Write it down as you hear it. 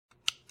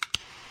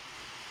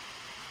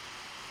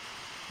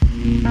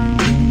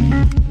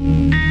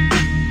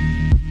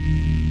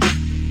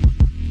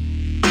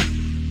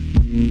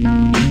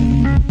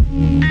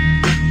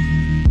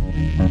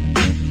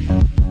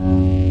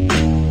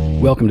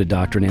Welcome to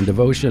Doctrine and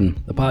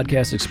Devotion, the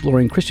podcast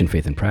exploring Christian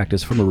faith and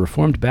practice from a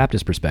Reformed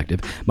Baptist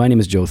perspective. My name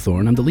is Joe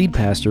Thorne. I'm the lead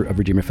pastor of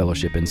Redeemer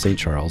Fellowship in St.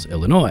 Charles,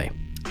 Illinois.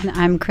 And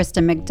I'm Krista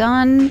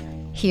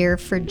McDunn, here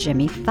for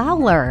Jimmy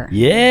Fowler.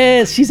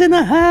 Yes, she's in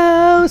the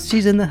house.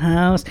 She's in the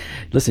house.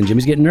 Listen,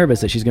 Jimmy's getting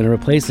nervous that she's going to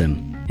replace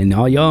him. And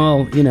all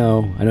y'all, I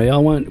know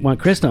y'all want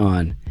Krista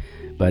on.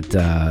 But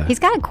he's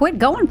got to quit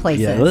going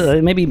places.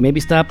 Yeah, maybe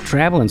stop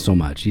traveling so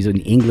much. He's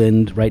in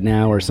England right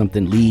now or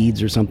something,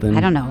 Leeds or something. I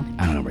don't know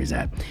where he's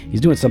at.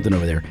 He's doing something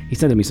over there. He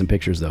sent me some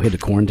pictures, though. He had to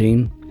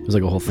quarantine. It was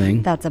like a whole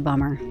thing. That's a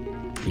bummer.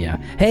 Yeah.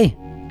 Hey,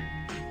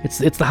 it's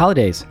the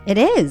holidays. It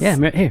is. Yeah,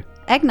 here.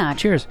 Eggnog.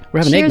 Cheers.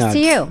 We're having Cheers eggnog.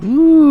 Cheers to you.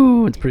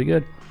 Ooh, it's pretty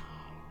good.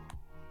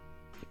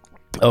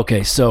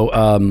 Okay, so...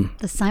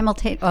 the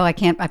simultaneous... Oh, I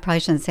probably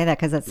shouldn't say that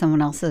because that's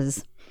someone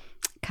else's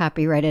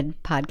copyrighted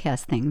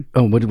podcast thing.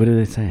 Oh, what do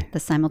they say? The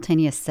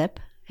simultaneous sip.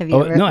 Have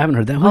you ever... No, I haven't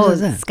heard that. Who's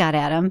that? Scott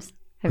Adams.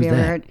 Have Who's you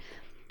ever that? heard?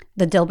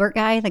 The Dilbert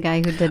guy, the guy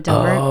who did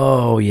Dilbert.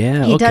 Oh,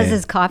 yeah. He does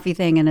his coffee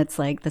thing, and it's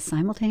like the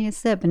simultaneous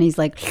sip, and he's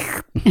like,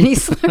 and he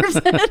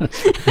slurps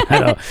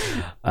it.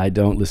 I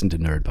don't listen to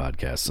nerd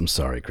podcasts. I'm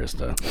sorry,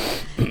 Krista.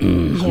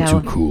 I'm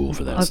too cool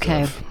for that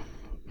stuff.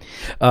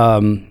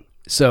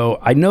 So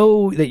I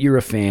know that you're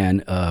a fan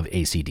of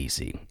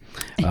AC/DC.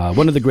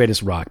 One of the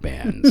greatest rock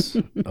bands.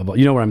 You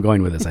know where I'm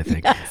going with this, I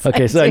think. Yes,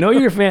 okay, I know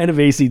you're a fan of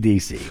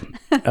AC/DC.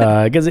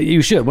 Because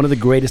you should. One of the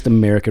greatest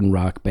American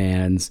rock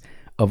bands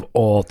of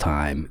all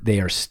time. They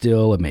are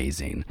still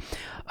amazing.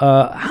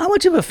 How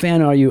much of a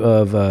fan are you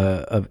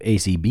of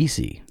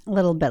AC/BC? A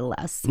little bit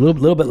less. A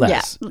little bit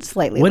less? Yeah,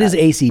 slightly What less. is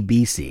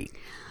AC/BC?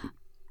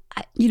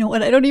 You know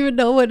what? I don't even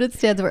know what it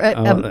stands for.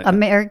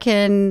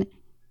 American...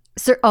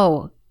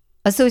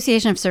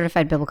 Association of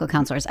Certified Biblical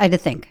Counselors. I had to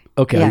think.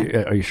 Okay.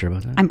 Yeah. Are you sure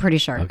about that? I'm pretty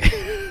sure.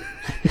 Okay.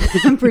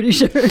 I'm pretty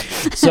sure.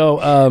 So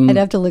I'd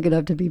have to look it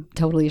up to be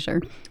totally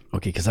sure.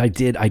 Okay, because I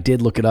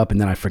did look it up and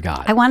then I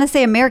forgot. I want to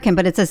say American,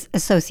 but it's an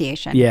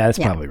association. Yeah, that's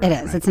probably right. It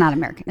is. Right. It's not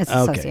American. It's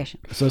association.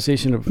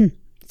 Association of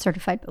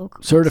Certified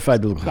Biblical. Certified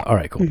Biblical. Yeah. All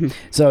right, cool.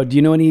 So, do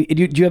you know any?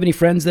 Do you have any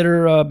friends that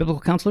are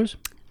biblical counselors?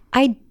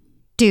 I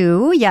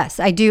do. Yes,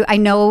 I do. I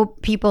know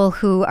people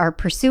who are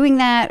pursuing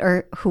that,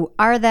 or who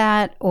are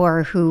that,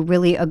 or who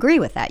really agree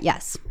with that.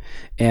 Yes.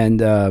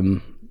 And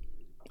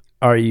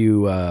are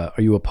you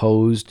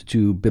opposed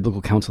to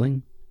biblical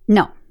counseling?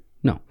 No.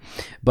 No,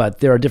 but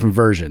there are different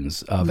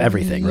versions of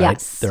everything, right?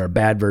 Yes. There are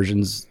bad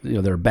versions.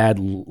 There are bad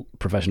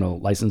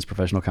licensed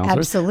professional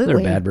counselors. Absolutely. There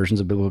are bad versions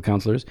of biblical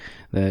counselors.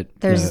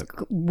 There's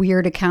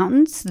weird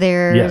accountants.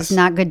 There's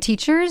not good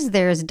teachers.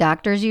 There's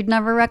doctors you'd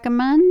never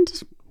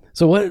recommend.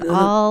 So what?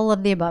 All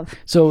of the above.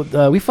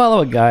 So we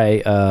follow a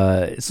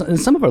guy.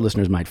 Some of our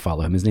listeners might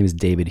follow him. His name is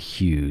David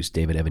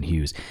Evan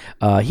Hughes.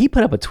 He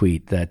put up a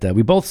tweet that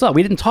we both saw.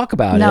 We didn't talk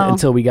about it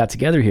until we got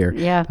together here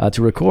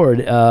to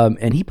record.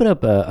 And he put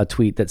up a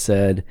tweet that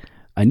said,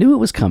 "I knew it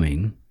was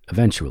coming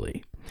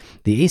eventually.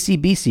 The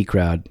AC/BC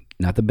crowd,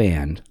 not the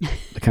band,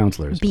 the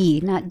counselors.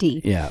 B, not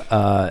D.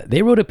 Yeah.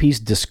 They wrote a piece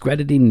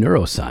discrediting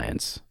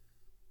neuroscience."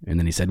 And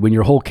then he said, when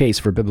your whole case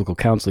for biblical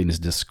counseling is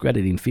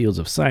discrediting fields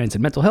of science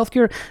and mental health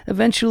care,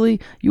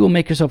 eventually you will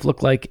make yourself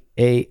look like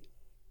a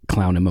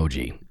clown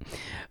emoji.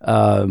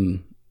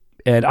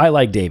 And I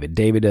like David.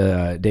 David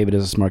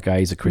is a smart guy.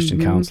 He's a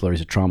Christian counselor. He's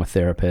a trauma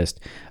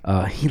therapist.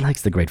 He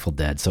likes the Grateful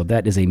Dead. So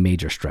that is a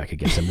major strike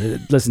against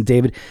him. Listen,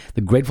 David,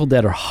 the Grateful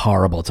Dead are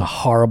horrible. It's a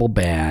horrible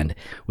band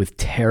with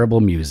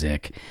terrible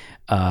music.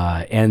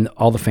 And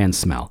all the fans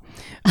smell.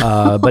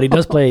 But he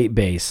does play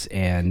bass,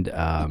 and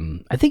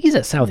I think he's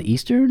at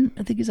Southeastern.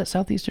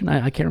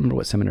 I can't remember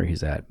what seminary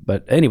he's at.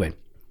 But anyway,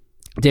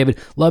 David,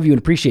 love you and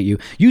appreciate you.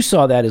 You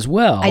saw that as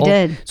well. I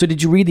did. So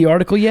did you read the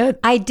article yet?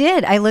 I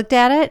did. I looked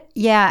at it.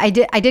 Yeah, I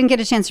did. I didn't get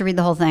a chance to read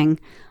the whole thing.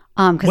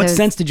 What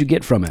sense did you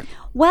get from it?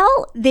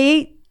 Well,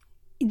 they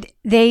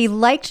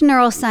liked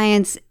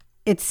neuroscience.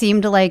 It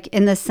seemed like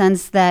in the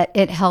sense that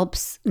it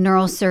helps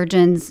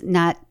neurosurgeons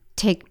not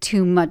take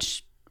too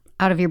much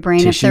out of your brain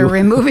Tissue. if they're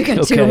removing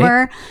a Okay.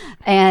 tumor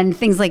and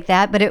things like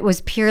that. But it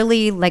was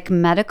purely like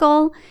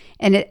medical.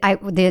 And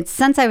the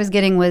sense I was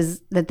getting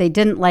was that they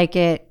didn't like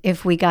it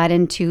if we got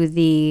into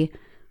the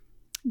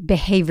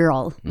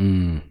behavioral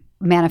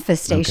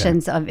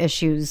manifestations of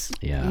issues,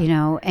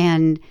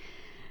 and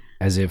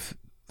as if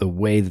the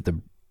way that the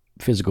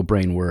physical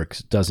brain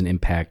works doesn't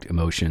impact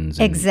emotions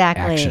and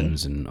exactly.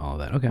 actions and all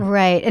that. Okay.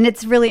 Right. And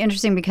it's really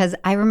interesting because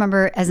I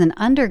remember as an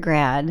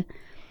undergrad,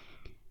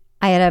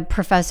 I had a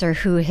professor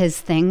who his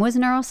thing was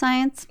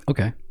neuroscience.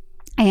 Okay.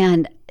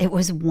 And it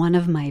was one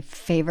of my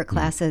favorite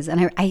classes.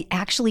 And I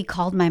actually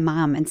called my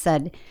mom and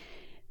said,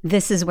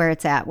 this is where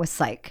it's at with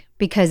psych,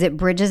 because it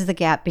bridges the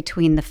gap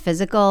between the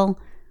physical,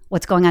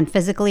 what's going on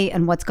physically,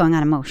 and what's going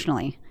on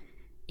emotionally.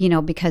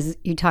 Because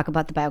you talk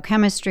about the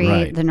biochemistry,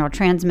 right. the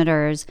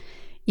neurotransmitters,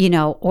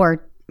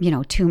 or,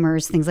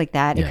 tumors, things like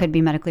that. Yeah. It could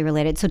be medically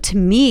related. So to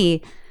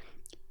me,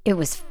 it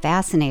was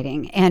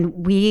fascinating.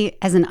 And we,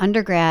 as an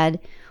undergrad,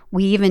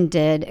 we even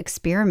did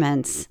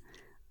experiments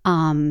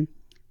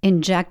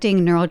injecting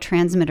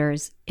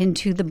neurotransmitters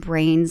into the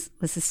brains.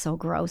 This is so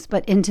gross,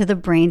 but into the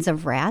brains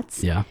of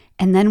rats. Yeah.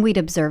 And then we'd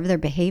observe their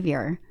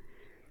behavior.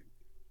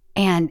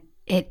 And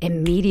it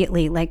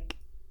immediately, like,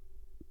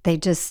 they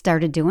just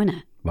started doing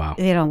it. Wow.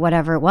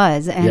 Whatever it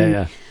was.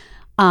 And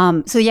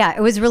so yeah,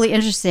 it was really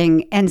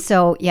interesting. And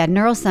so yeah,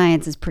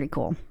 neuroscience is pretty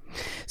cool.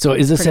 So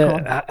is this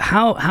Pretty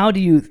how do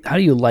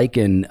you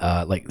liken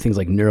like things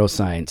like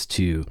neuroscience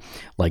to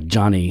like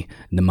Johnny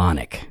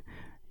Mnemonic?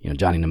 You know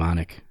Johnny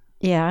Mnemonic?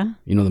 Yeah.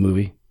 You know the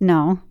movie?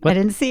 No, What? I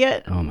didn't see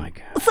it. Oh my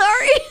God.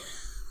 Sorry.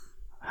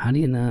 How do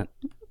you not?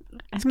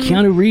 It's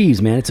Keanu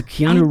Reeves, man. It's a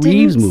Keanu I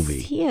Reeves didn't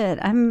movie. see it.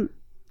 I'm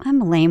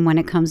lame when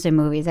it comes to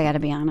movies. I got to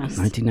be honest.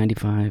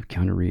 1995,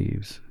 Keanu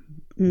Reeves.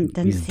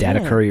 Didn't He's a see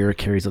data it. courier,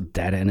 carries a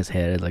data in his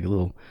head, like a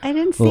little I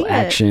didn't see little it.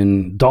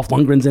 action. Dolph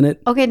Lundgren's in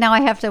it. Okay, now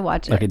I have to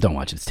watch it. Okay, don't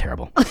watch it. It's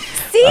terrible.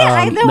 See,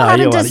 I know no, how you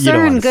to don't wanna- you don't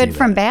discern wanna see good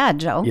from that. bad,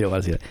 Joe. You don't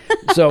want to see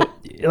that. So,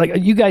 like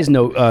you guys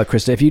know,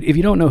 Krista. If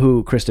you don't know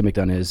who Krista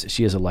McDonough is,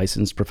 she is a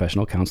licensed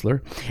professional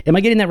counselor. Am I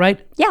getting that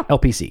right? Yeah.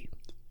 LPC,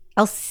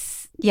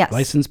 Yes.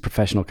 licensed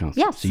professional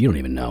counselor. Yes. So you don't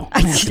even know.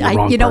 I'm asking the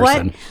wrong You know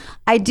person. what?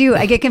 I do.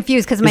 I get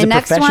confused because my it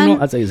next professional?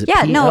 one. I'd say, is it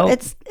yeah, no, PL?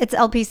 it's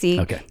LPC.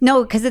 Okay.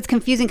 No, because it's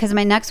confusing because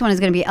my next one is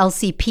going to be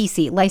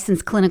LCPC,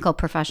 licensed clinical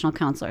professional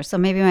counselor. So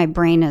maybe my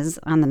brain is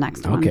on the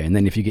next one. Okay, and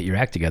then if you get your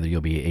act together,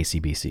 you'll be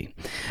ACBC.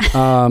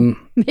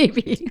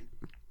 Maybe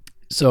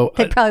So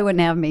they probably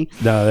wouldn't have me.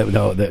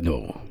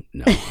 no.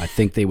 I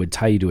think they would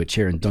tie you to a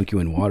chair and dunk you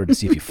in water to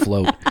see if you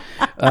float.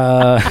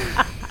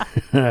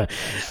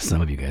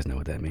 Some of you guys know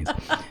what that means.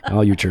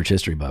 All you church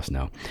history buffs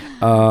know.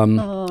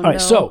 All right,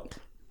 so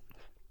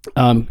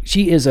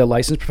she is a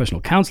licensed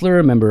professional counselor,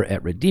 a member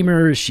at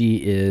Redeemer. She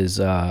is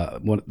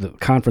one of the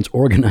conference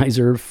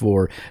organizer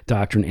for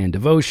Doctrine and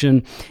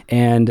Devotion,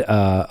 and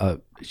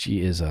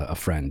she is a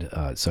friend.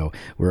 So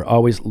we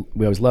always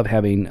love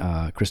having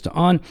Krista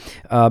on.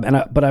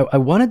 But I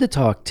wanted to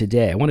talk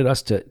today. I wanted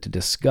us to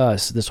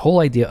discuss this whole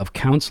idea of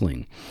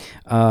counseling.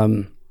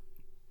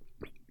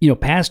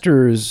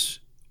 Pastors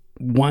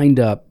wind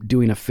up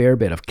doing a fair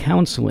bit of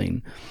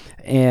counseling,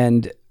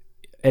 and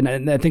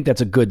I think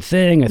that's a good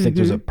thing. I think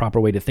there's a proper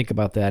way to think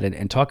about that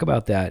and talk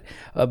about that.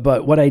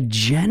 But what I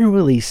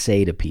generally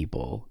say to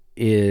people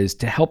is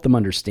to help them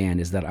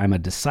understand is that I'm a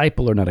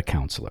disciple or not a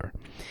counselor.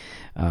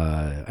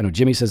 I know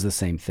Jimmy says the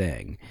same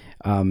thing.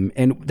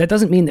 And that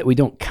doesn't mean that we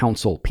don't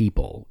counsel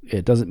people.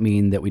 It doesn't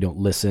mean that we don't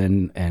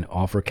listen and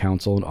offer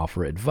counsel and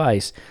offer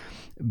advice.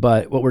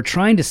 But what we're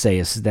trying to say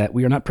is that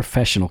we are not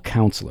professional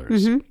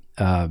counselors.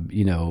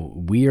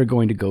 We are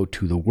going to go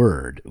to the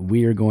Word.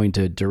 We are going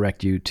to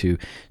direct you to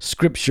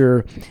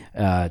Scripture,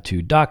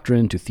 to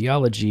doctrine, to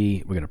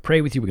theology. We're going to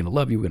pray with you. We're going to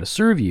love you. We're going to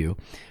serve you.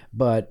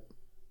 But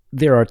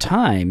there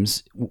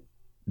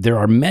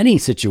are many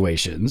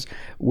situations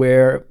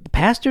where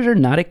pastors are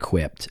not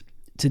equipped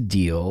to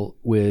deal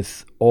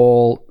with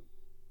all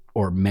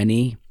or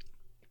many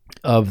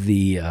of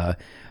the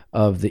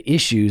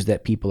issues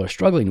that people are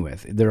struggling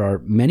with. There are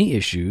many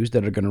issues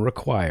that are going to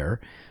require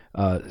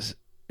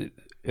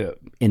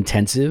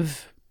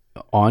intensive,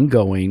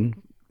 ongoing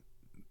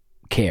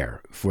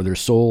care for their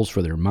souls,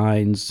 for their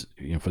minds,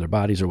 for their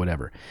bodies, or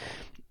whatever.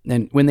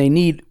 And when they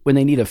need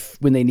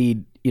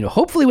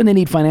hopefully when they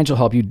need financial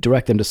help, you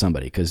direct them to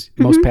somebody, because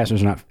most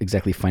pastors are not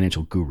exactly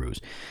financial gurus.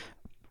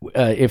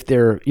 If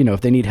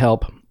they need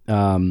help,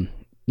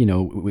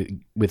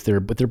 with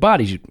their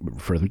bodies, you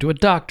refer them to a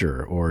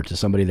doctor or to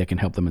somebody that can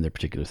help them in their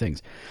particular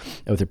things,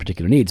 with their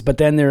particular needs. But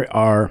then there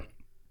are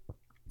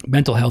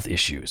mental health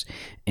issues,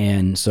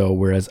 and so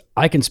whereas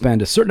I can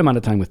spend a certain amount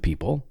of time with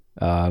people,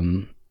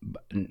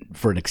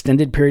 for an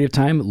extended period of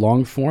time,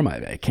 long form,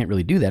 I can't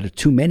really do that. There's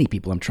too many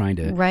people I'm trying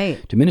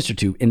to minister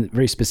to in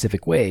very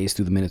specific ways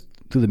through the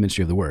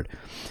ministry of the Word.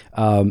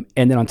 And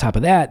then on top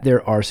of that,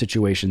 there are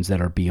situations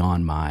that are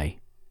beyond my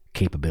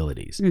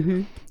capabilities.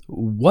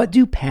 What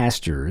do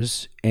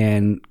pastors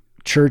and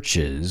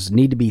churches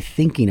need to be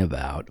thinking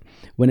about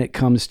when it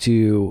comes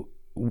to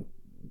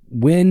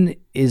when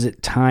is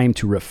it time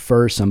to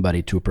refer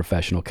somebody to a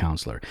professional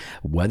counselor,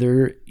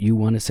 whether you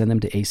want to send them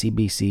to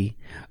ACBC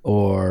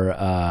or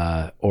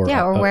a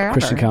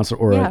Christian counselor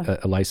or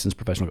a licensed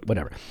professional,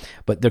 whatever.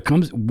 But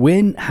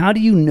how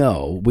do you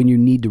know when you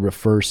need to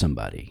refer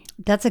somebody?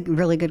 That's a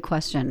really good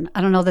question.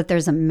 I don't know that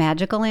there's a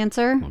magical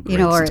answer. Well, great.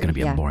 It's going to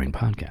be a boring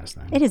podcast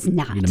then. It is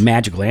not. You need a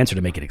magical answer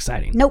to make it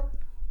exciting. Nope.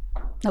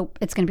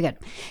 It's going to be good.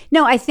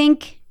 No, I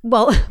think,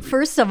 well,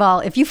 first of all,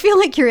 if you feel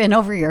like you're in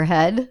over your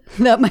head,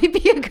 that might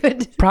be a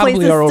good Probably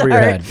place to are over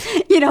your start.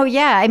 head.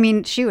 I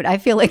mean, shoot, I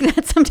feel like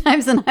that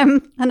sometimes, and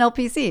I'm an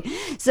LPC.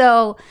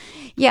 So,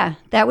 yeah,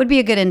 that would be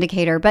a good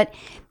indicator. But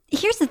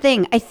here's the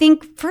thing. I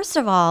think, first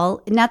of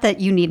all, not that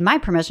you need my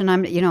permission.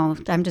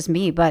 I'm just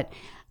me, but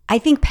I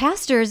think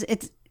pastors,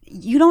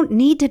 you don't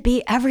need to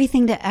be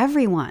everything to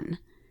everyone.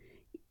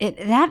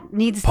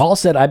 Paul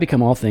said, "I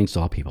become all things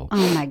to all people."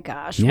 Oh my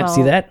gosh! Yeah,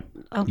 see that?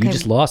 Okay. You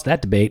just lost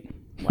that debate.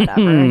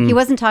 Whatever. He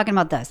wasn't talking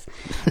about this.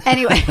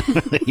 Anyway.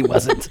 He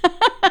wasn't.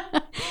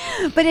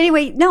 But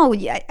anyway, no,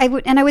 I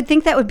would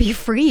think that would be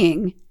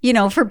freeing,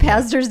 for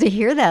pastors to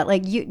hear that.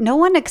 Like, no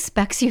one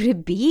expects you to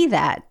be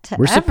that to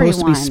We're everyone. supposed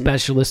to be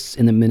specialists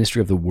in the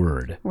ministry of the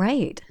word.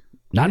 Right.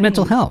 Not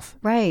mental health.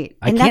 Right.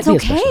 I And can't that's be a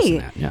specialist okay.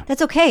 in that. Yeah.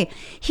 That's okay.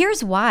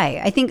 Here's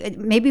why. I think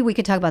maybe we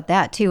could talk about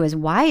that too, is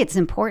why it's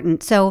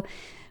important. So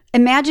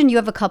imagine you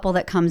have a couple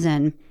that comes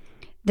in,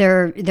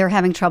 they're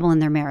having trouble in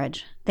their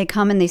marriage. They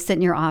come and they sit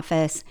in your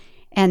office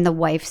and the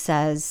wife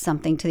says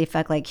something to the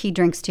effect like, he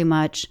drinks too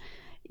much,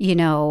 he's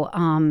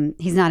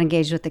not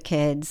engaged with the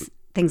kids,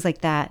 things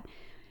like that.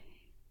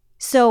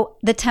 So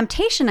the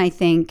temptation, I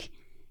think,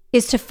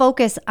 is to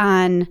focus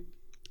on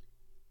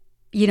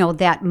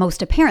that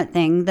most apparent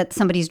thing that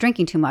somebody's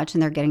drinking too much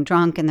and they're getting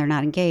drunk and they're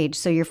not engaged.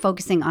 So you're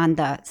focusing on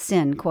the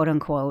sin, quote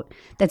unquote,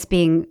 that's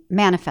being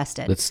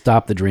manifested. Let's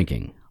stop the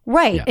drinking.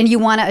 Right. Yeah. And you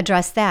want to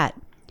address that.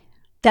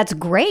 That's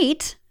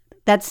great.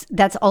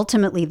 That's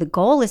ultimately the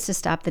goal, is to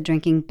stop the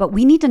drinking, but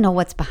we need to know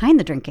what's behind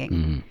the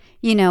drinking.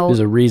 There's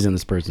a reason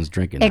this person's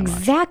drinking that much.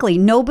 Exactly.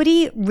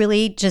 Nobody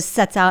really just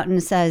sets out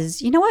and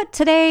says, you know what,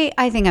 today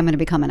I think I'm going to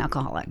become an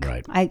alcoholic.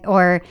 Right.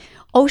 Or,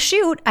 oh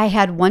shoot, I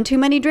had one too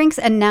many drinks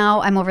and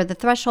now I'm over the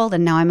threshold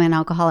and now I'm an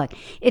alcoholic.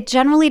 It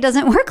generally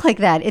doesn't work like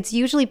that. It's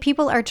usually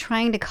people are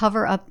trying to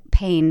cover up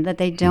pain that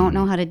they don't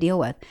know how to deal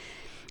with.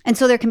 And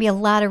so there can be a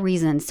lot of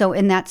reasons. So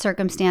in that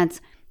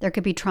circumstance, there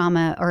could be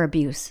trauma or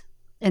abuse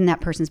in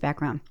that person's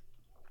background.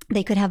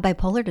 They could have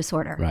bipolar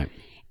disorder. Right.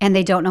 And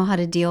they don't know how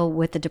to deal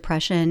with the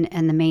depression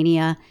and the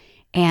mania,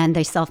 and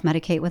they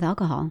self-medicate with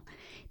alcohol.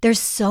 There's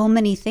so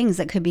many things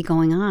that could be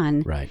going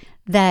on. Right.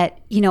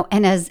 That,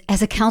 and as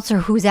a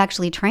counselor who's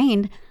actually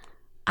trained,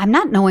 I'm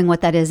not knowing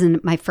what that is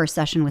in my first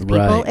session with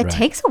people. It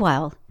takes a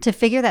while to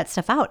figure that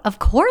stuff out. Of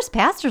course,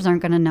 pastors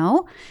aren't going to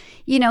know,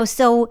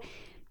 so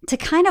to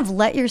kind of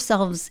let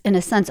yourselves, in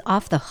a sense,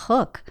 off the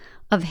hook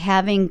of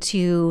having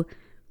to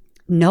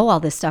know all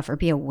this stuff or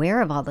be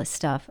aware of all this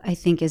stuff, I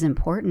think is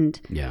important.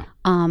 Yeah.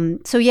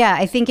 So yeah,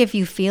 I think if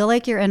you feel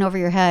like you're in over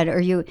your head,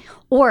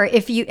 or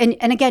if you,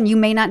 and again, you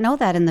may not know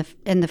that in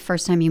the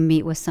first time you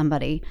meet with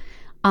somebody.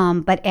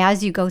 But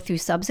as you go through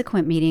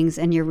subsequent meetings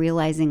and you're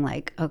realizing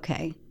like,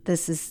 okay,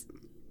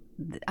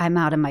 I'm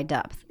out of my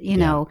depth,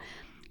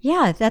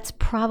 yeah, that's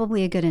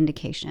probably a good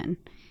indication,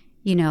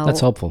 That's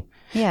helpful.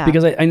 Yeah.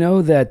 Because I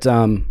know that,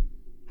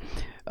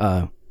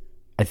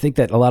 I think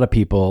that a lot of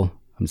people,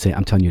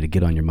 I'm telling you to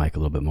get on your mic a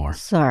little bit more.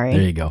 Sorry.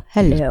 There you go.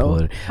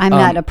 Hello. I'm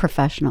not a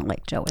professional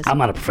like Joe is. I'm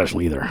not a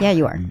professional either. Yeah,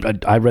 you are.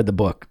 I read the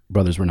book,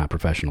 Brothers We're Not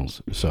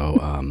Professionals.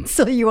 So,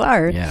 So you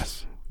are.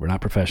 Yes, we're not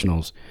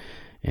professionals.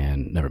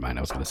 And never mind,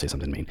 I was going to say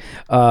something mean.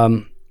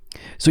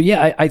 So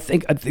yeah, I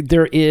think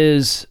there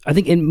is, I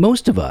think in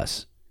most of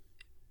us,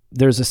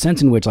 there's a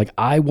sense in which like,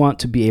 I want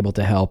to be able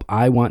to help.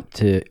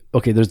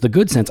 There's the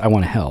good sense, I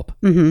want to help.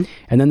 Mm-hmm.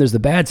 And then there's the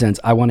bad sense,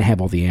 I want to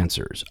have all the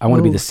answers. I want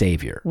to be the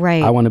savior.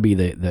 Right. I want to be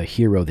the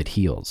hero that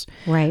heals.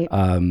 Right.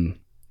 And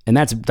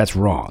that's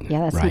wrong. Yeah,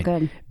 that's right? not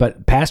good.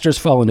 But pastors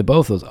fall into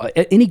both of those.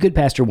 Any good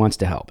pastor wants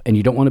to help, and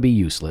you don't want to be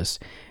useless.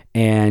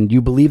 And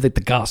you believe that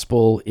the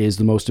gospel is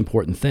the most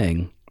important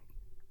thing.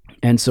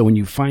 And so when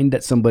you find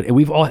that somebody, and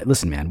we've all,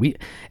 listen, man,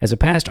 as a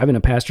pastor, I've been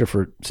a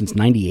pastor since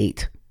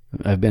 98.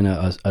 I've been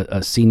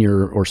a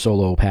senior or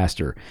solo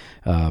pastor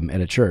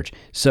at a church.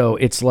 So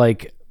it's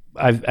like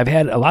I've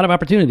had a lot of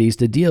opportunities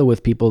to deal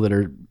with people that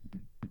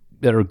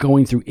are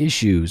going through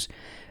issues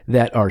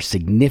that are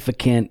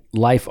significant,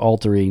 life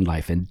altering,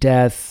 life and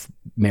death,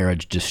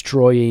 marriage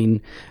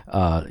destroying,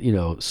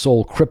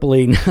 soul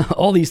crippling,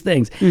 all these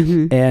things.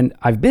 Mm-hmm. And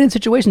I've been in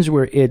situations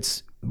where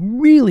it's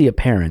really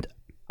apparent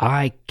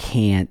I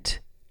can't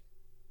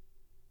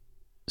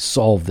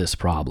solve this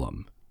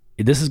problem.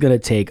 This is going to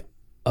take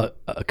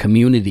a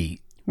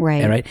community,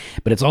 right?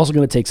 But it's also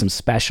going to take some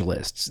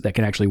specialists that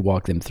can actually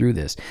walk them through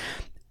this.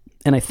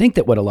 And I think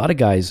that what a lot of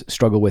guys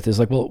struggle with is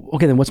like, well,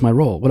 okay, then what's my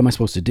role? What am I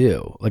supposed to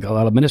do? Like a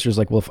lot of ministers,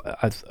 like, well,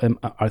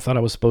 I thought I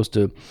was supposed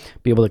to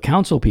be able to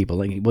counsel people.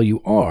 Like, well,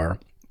 you are,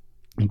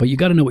 but you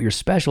got to know what your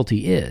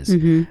specialty is.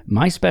 Mm-hmm.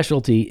 My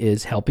specialty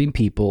is helping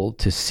people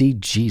to see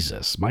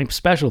Jesus. My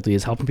specialty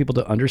is helping people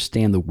to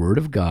understand the Word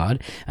of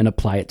God and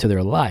apply it to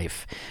their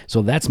life.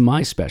 So that's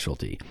my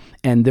specialty.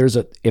 And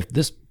if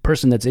this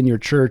person that's in your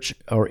church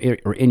or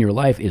in your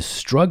life is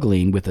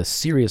struggling with a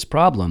serious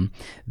problem,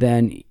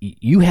 then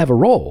you have a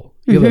role.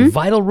 You have a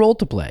vital role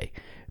to play.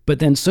 But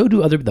then so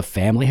do the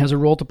family has a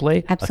role to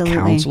play. Absolutely.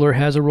 A counselor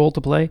has a role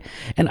to play.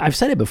 And I've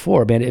said it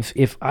before, man,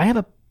 if I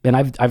have and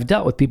I've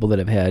dealt with people that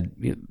have had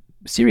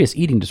serious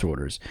eating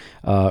disorders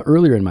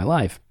earlier in my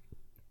life.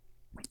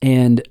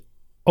 And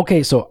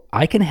okay, so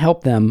I can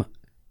help them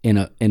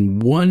in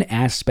one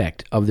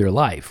aspect of their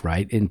life,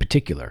 right? In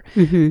particular,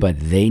 but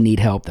they need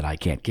help that I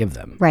can't give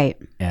them. Right.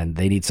 And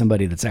they need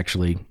somebody that's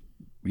actually,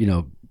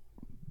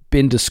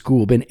 been to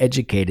school, been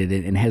educated,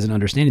 and has an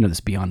understanding of this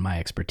beyond my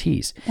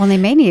expertise. Well, they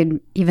may need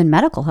even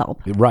medical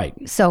help. Right.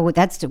 So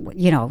that's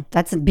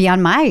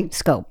beyond my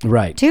scope.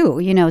 Right.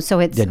 Too, so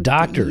it's the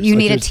doctors. You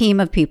need a team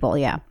of people.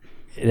 Yeah.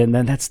 And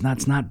then that's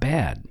not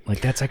bad. Like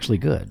that's actually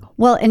good.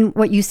 Well, and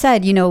what you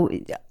said,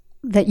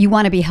 that you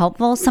want to be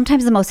helpful,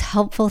 sometimes the most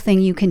helpful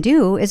thing you can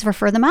do is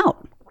refer them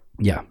out.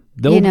 Yeah.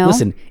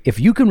 Listen, if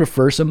you can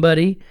refer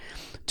somebody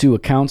to a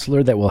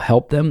counselor that will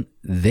help them,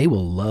 they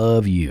will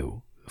love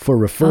you for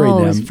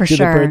referring them for to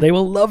sure. the person. They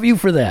will love you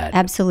for that.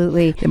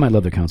 Absolutely. They might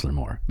love their counselor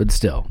more, but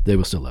still, they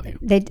will still love you.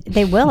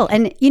 They will.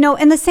 And,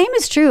 and the same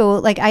is true.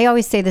 Like I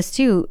always say this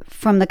too,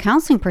 from the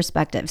counseling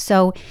perspective.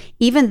 So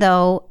even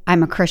though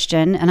I'm a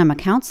Christian and I'm a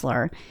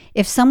counselor,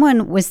 if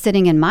someone was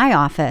sitting in my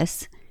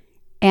office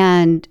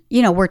and,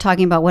 we're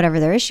talking about whatever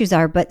their issues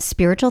are, but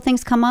spiritual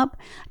things come up,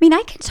 I mean,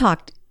 I can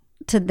talk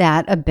to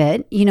that a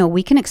bit.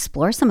 We can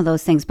explore some of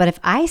those things. But if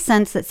I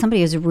sense that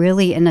somebody is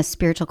really in a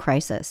spiritual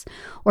crisis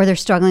or they're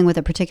struggling with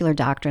a particular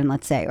doctrine,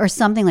 let's say, or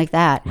something like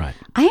that, right.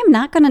 I am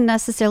not going to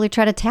necessarily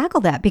try to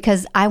tackle that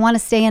because I want to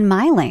stay in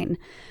my lane.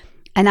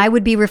 And I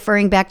would be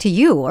referring back to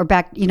you or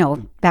back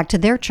to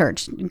their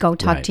church. Go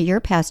talk right. to your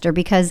pastor,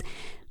 because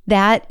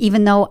that,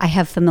 even though I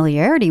have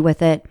familiarity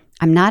with it,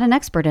 I'm not an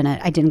expert in it.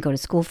 I didn't go to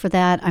school for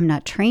that. I'm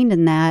not trained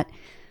in that.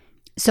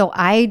 So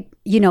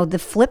the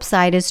flip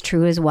side is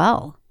true as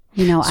well.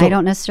 I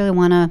don't necessarily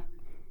want to.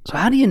 So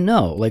how do you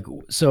know?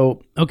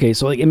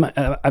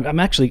 I'm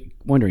actually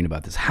wondering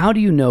about this. How do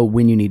you know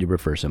when you need to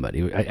refer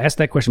somebody? I asked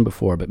that question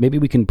before, but maybe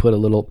we can put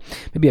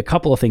maybe a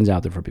couple of things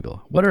out there for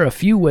people. What are a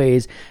few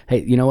ways?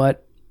 Hey, you know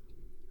what?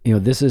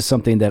 This is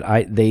something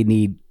that they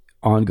need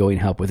ongoing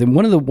help with. And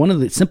one of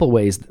the simple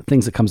ways,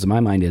 things that comes to my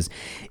mind is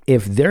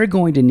if they're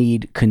going to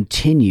need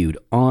continued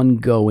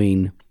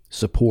ongoing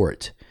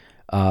support,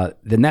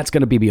 then that's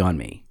going to be beyond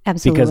me.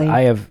 Absolutely. Because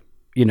I have,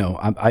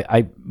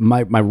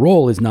 my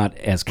role is not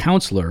as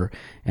counselor,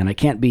 and I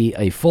can't be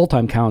a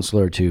full-time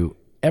counselor to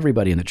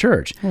everybody in the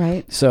church.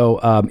 Right. So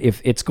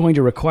if it's going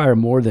to require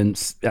more than,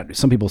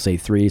 some people say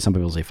 3, some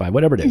people say 5,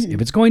 whatever it is,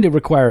 if it's going to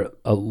require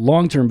a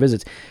long-term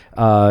visits,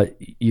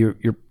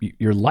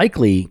 you're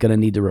likely going to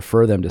need to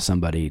refer them to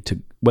somebody,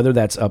 to whether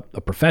that's a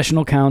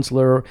professional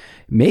counselor,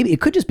 maybe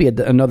it could just be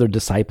another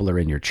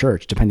discipler in your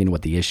church, depending on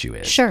what the issue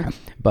is. Sure.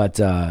 But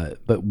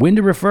when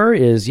to refer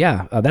is,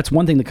 that's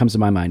one thing that comes to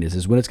my mind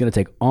is when it's going to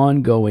take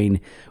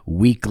ongoing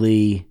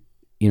weekly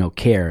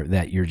care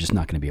that you're just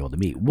not going to be able to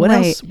meet. What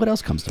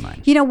else comes to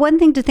mind? One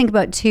thing to think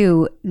about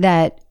too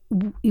that,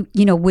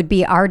 would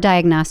be our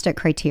diagnostic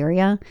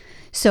criteria.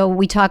 So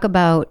we talk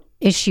about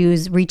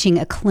issues reaching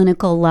a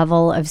clinical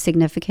level of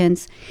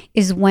significance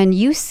is when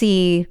you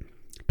see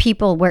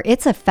people where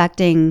it's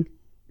affecting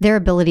their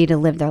ability to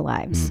live their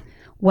lives,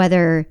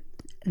 whether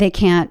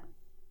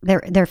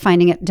they're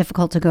finding it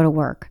difficult to go to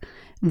work,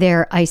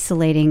 they're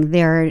isolating,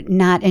 they're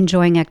not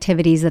enjoying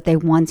activities that they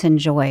once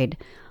enjoyed.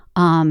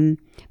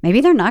 Maybe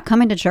they're not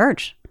coming to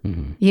church,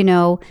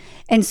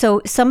 and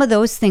so some of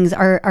those things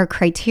are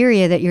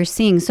criteria that you're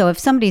seeing. So if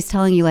somebody's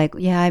telling you like,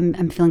 yeah,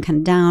 I'm feeling kind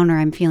of down or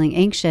I'm feeling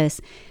anxious,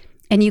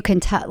 and you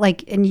can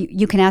and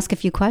you can ask a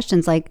few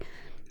questions like,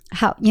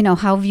 how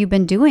have you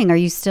been doing? Are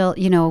you still,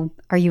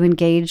 are you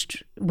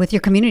engaged with your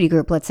community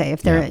group? Let's say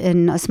if they're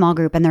in a small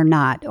group and they're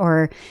not,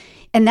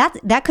 and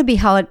that could be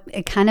how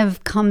it kind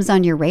of comes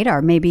on your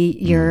radar. Maybe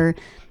your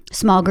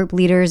small group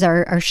leaders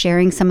are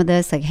sharing some of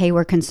this, like, hey,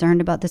 we're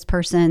concerned about this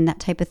person, that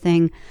type of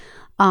thing.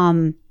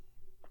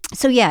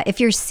 So yeah,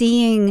 if you're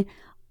seeing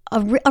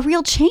a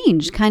real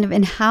change kind of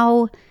in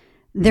how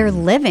they're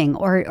living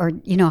or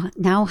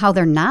now how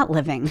they're not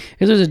living.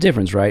 Because there's a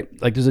difference, right?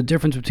 Like there's a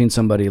difference between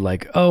somebody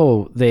like,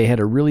 oh, they had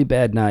a really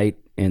bad night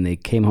and they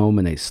came home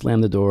and they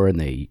slammed the door and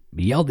they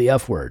yelled the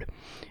F word.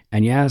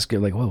 And you ask her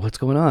like, well, what's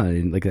going on?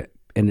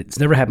 And it's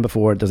never happened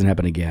before. It doesn't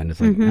happen again.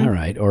 It's like, all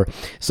right. Or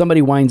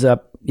somebody winds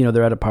up,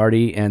 they're at a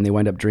party and they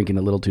wind up drinking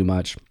a little too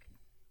much.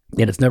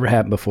 And it's never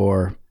happened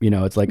before.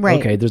 It's like, right.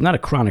 Okay, there's not a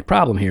chronic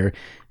problem here.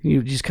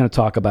 You just kind of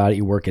talk about it,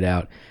 you work it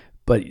out.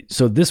 But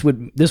so this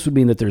would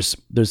mean that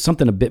there's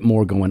something a bit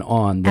more going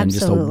on than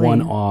Absolutely. just a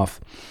one-off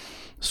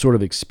sort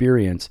of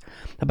experience.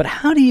 But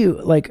how do you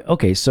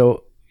okay,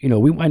 so I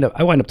wind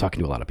up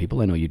talking to a lot of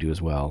people. I know you do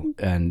as well.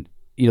 And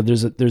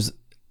there's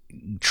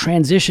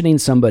transitioning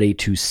somebody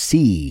to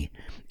see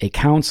a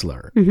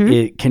counselor.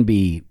 It can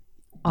be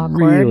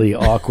awkward. Really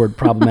awkward,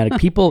 problematic.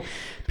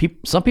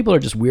 Some people are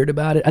just weird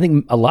about it. I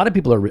think a lot of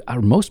people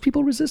are most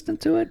people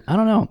resistant to it? I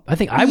don't know. I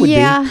think I would be.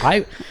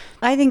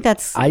 I think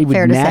that's I would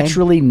fair to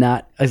naturally say.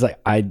 not. I was like,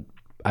 I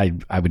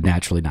would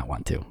naturally not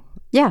want to.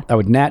 Yeah. I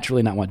would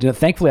naturally not want to.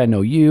 Thankfully, I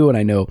know you and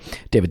I know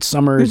David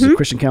Summers, a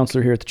Christian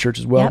counselor here at the church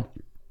as well.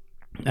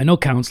 Yep. I know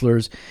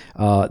counselors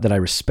that I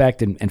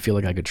respect and feel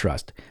like I could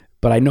trust.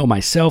 But I know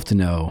myself to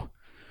know,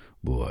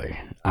 boy,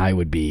 I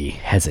would be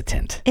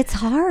hesitant. It's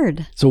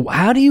hard. So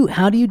how do you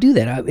do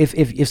that?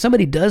 If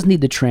somebody does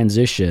need to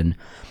transition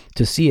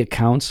to see a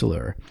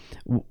counselor,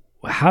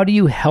 how do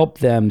you help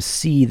them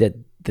see that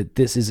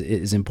this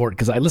is important?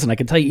 Because I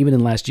can tell you, even in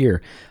last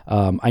year,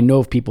 I know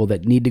of people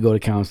that need to go to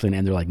counseling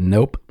and they're like,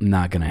 nope,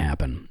 not going to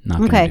happen. Not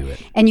going to do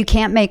it. And you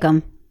can't make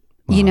them.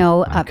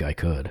 Well, I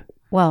could.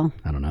 Well,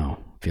 I don't know.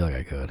 I feel like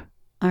I could.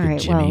 All right.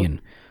 Jimmy Well,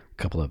 and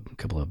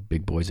couple of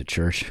big boys at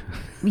church.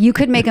 You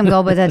could make them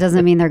go, but that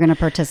doesn't mean they're going to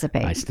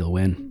participate. I still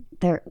win.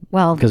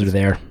 Because they're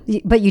there.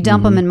 But you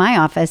dump them in my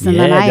office, and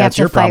then I have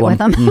to fight with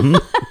them.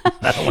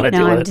 I don't want to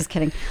No, I'm just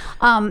kidding.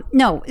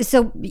 No,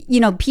 so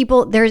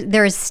people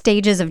there's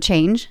stages of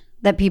change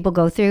that people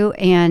go through,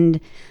 and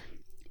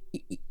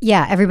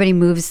yeah, everybody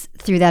moves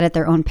through that at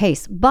their own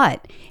pace.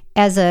 But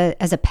as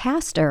a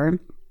pastor,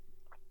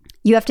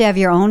 you have to have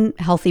your own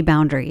healthy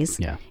boundaries,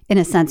 in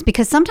a sense,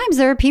 because sometimes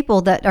there are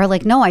people that are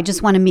like, no, I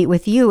just want to meet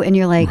with you. And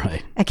you're like,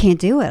 I can't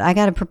do it. I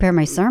got to prepare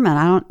my sermon.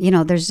 I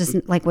don't, there's just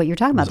like what you're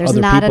talking about. There's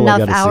not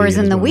enough hours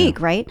in the week,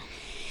 right?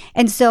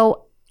 And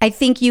so I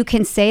think you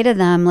can say to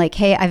them like,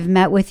 hey, I've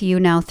met with you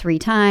now 3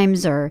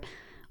 times or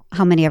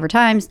how many ever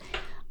times.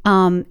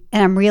 And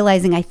I'm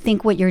realizing I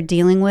think what you're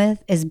dealing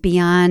with is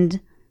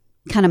beyond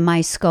kind of my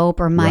scope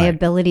or my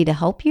ability to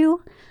help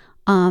you.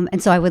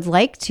 And so I would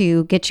like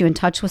to get you in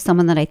touch with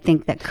someone that I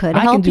think that could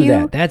help you. I can do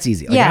that. That's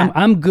easy. Like,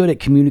 I'm good at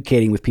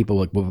communicating with people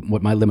like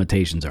what my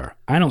limitations are.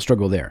 I don't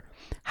struggle there.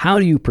 How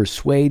do you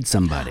persuade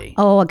somebody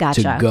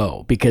to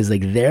go? Because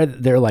like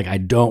they're like, I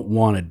don't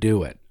want to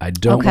do it. I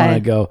don't want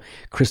to go.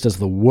 Krista's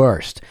the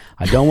worst.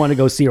 I don't want to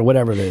go see her.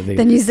 Whatever.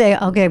 Then you say,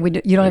 okay,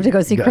 you don't have to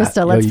go see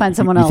Krista. Let's find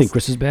someone else. You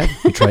think Krista's bad?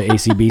 You try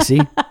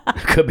ACBC.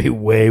 Could be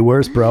way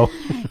worse, bro.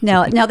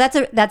 No,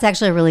 that's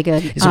actually really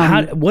good.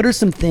 So what are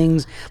some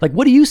things, like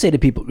what do you say to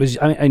people? Because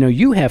I know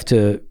you have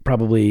to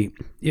probably,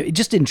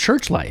 just in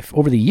church life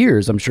over the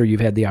years, I'm sure you've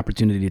had the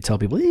opportunity to tell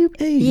people,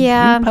 hey, you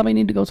probably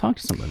need to go talk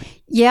to somebody.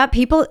 Yeah,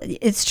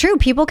 it's true.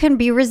 People can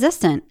be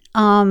resistant.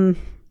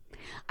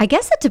 I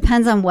guess it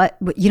depends on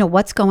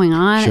what's going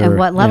on and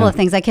what level of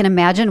things. I can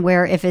imagine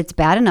where if it's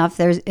bad enough,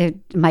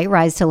 it might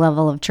rise to a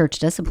level of church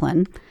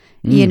discon.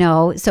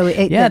 So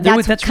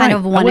that's kind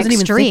of one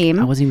extreme.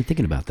 I wasn't even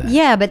thinking about that.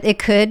 Yeah, but it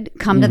could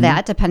come to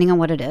that depending on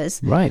what it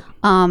is. Right.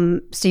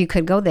 So you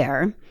could go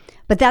there.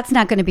 But that's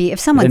not going to be, if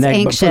someone's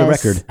anxious.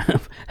 For the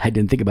record, I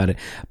didn't think about it.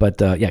 But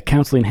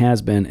counseling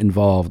has been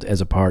involved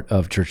as a part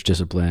of church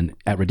discipline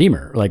at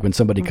Redeemer. Like when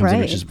somebody comes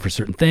in for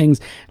certain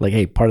things, like,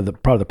 hey, part of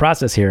the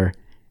process here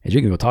is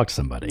you can go talk to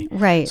somebody.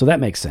 Right. So that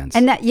makes sense.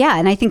 And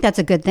and I think that's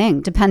a good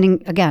thing,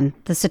 depending, again,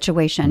 the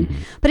situation.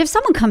 Mm-hmm. But if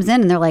someone comes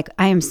in and they're like,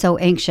 I am so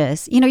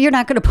anxious, you're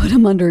not going to put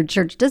them under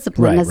church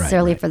discipline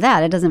necessarily for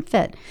that. It doesn't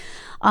fit.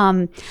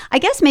 I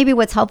guess maybe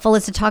what's helpful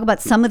is to talk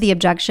about some of the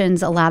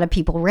objections a lot of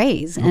people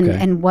raise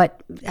and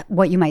what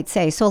you might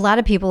say. So a lot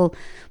of people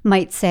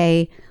might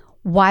say,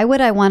 why would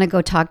I want to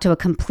go talk to a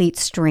complete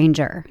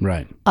stranger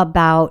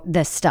about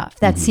this stuff?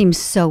 That seems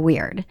so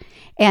weird.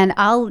 And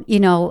I'll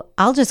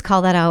just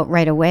call that out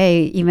right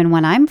away, even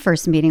when I'm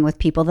first meeting with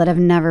people that have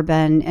never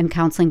been in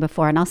counseling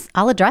before. And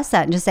I'll address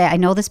that and just say, I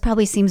know this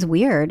probably seems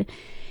weird.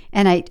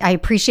 And I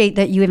appreciate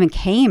that you even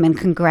came and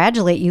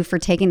congratulate you for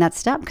taking that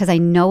step, because I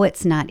know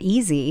it's not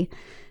easy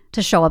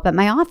to show up at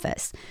my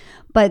office.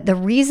 But the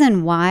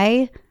reason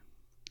why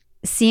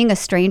seeing a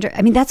stranger,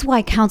 that's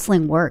why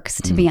counseling works,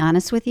 to be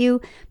honest with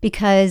you,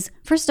 because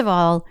first of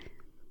all,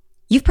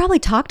 you've probably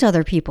talked to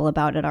other people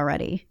about it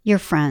already, your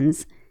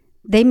friends.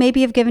 They maybe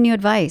have given you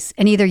advice,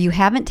 and either you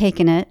haven't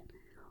taken it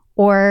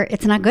or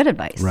it's not good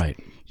advice. Right.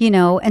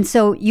 And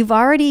so you've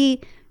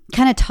already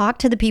kind of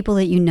talked to the people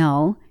that you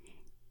know,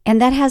 and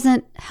that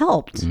hasn't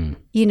helped,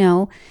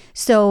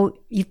 So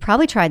you've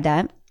probably tried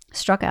that,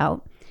 struck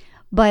out.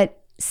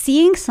 But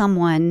seeing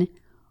someone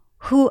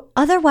who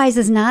otherwise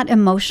is not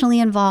emotionally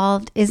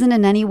involved, isn't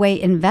in any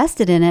way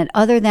invested in it,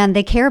 other than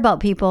they care about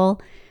people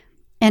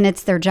and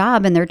it's their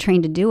job and they're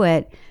trained to do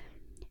it,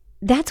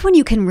 that's when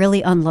you can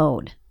really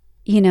unload.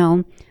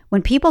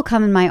 When people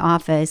come in my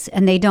office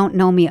and they don't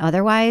know me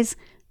otherwise,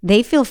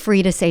 they feel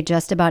free to say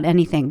just about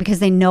anything because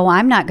they know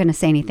I'm not going to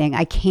say anything.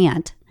 I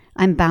can't.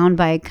 I'm bound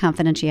by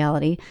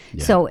confidentiality.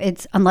 Yeah. So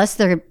it's, unless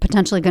they're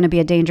potentially going to be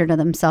a danger to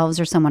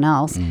themselves or someone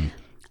else,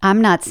 I'm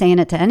not saying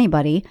it to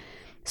anybody.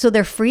 So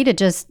they're free to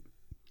just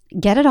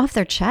get it off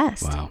their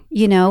chest,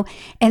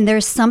 and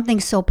there's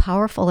something so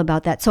powerful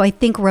about that. So I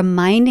think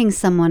reminding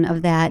someone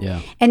of that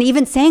and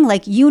even saying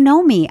like,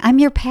 me, I'm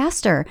your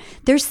pastor.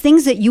 There's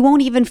things that you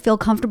won't even feel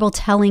comfortable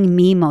telling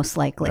me, most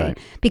likely,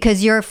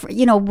 because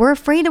we're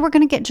afraid that we're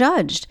going to get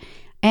judged.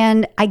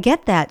 And I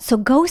get that. So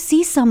go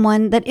see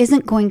someone that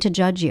isn't going to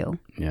judge you.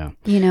 Yeah.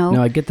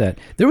 No, I get that.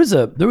 There was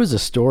a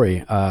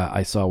story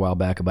I saw a while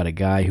back about a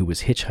guy who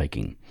was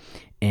hitchhiking.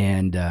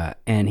 And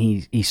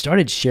he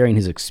started sharing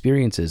his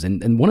experiences.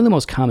 And one of the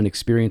most common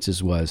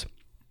experiences was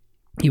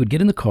he would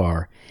get in the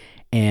car,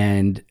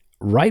 and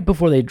right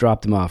before they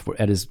dropped him off where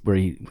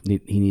he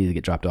needed to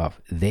get dropped off,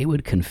 they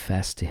would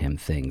confess to him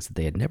things that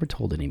they had never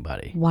told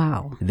anybody.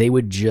 Wow. They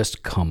would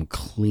just come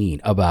clean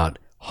about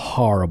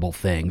horrible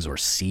things or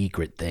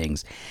secret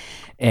things.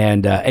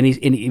 And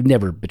he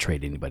never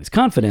betrayed anybody's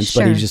confidence,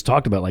 but he just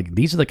talked about like,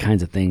 these are the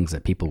kinds of things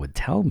that people would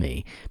tell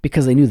me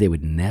because they knew they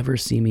would never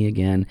see me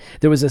again.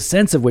 There was a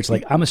sense of which,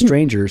 like, I'm a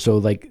stranger, so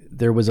like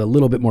there was a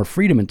little bit more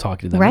freedom in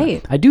talking to them.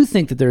 Right. I do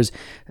think that there's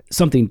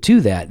something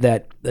to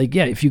that like,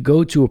 if you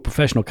go to a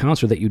professional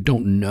counselor that you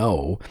don't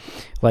know,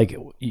 like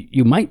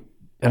you might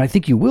and I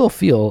think you will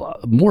feel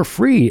more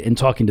free in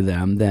talking to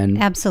them than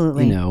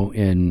Absolutely.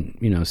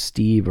 in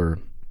Steve or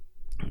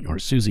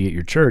Susie at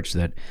your church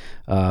that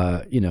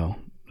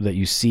that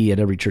you see at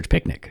every church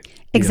picnic.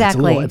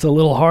 Exactly. It's a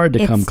little hard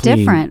to come clean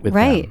different, with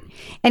right? them.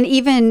 And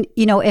even,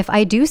 if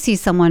I do see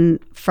someone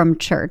from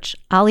church,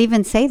 I'll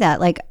even say that,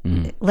 like,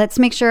 let's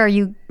make sure, are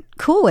you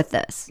cool with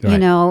this?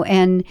 Right.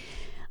 And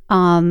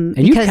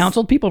And you've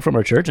counseled people from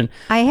our church, and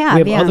I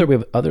have.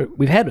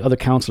 we've had other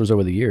counselors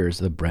over the years,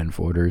 the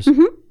Brentforders.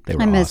 They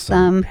were I miss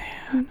awesome.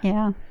 them.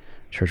 Yeah.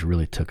 Church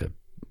really took a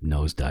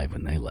nosedive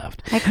when they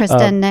left. Hi, Krista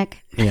and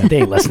Nick. Yeah,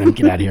 they ain't listening.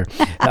 Get out of here.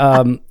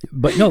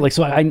 But no, like,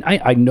 so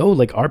I know,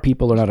 like, our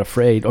people are not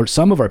afraid, or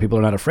some of our people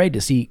are not afraid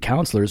to see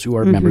counselors who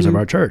are members of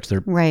our church.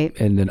 They're Right.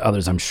 And then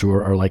others, I'm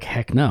sure, are like,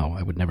 heck no,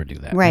 I would never do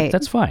that. Right.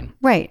 That's fine.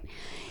 Right.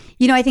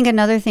 I think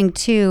another thing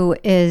too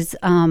is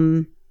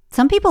some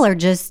people are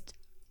just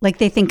like,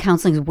 they think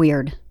counseling is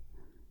weird.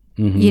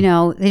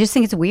 They just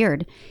think it's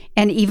weird.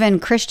 And even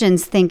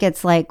Christians think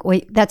it's like,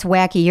 wait, that's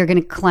wacky. You're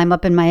going to climb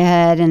up in my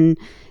head and,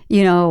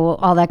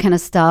 all that kind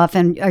of stuff.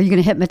 And are you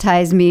going to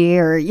hypnotize me?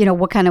 Or,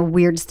 what kind of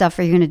weird stuff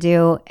are you going to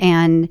do?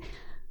 And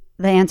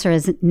the answer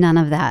is none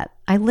of that.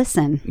 I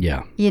listen.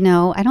 Yeah.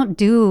 I don't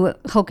do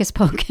hocus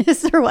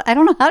pocus or what. I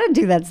don't know how to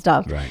do that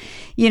stuff. Right.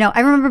 I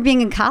remember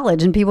being in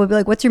college and people would be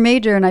like, what's your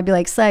major? And I'd be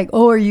like, psych.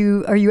 Oh, are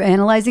you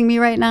analyzing me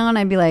right now? And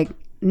I'd be like,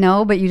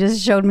 no, but you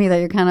just showed me that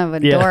you're kind of a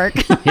dork.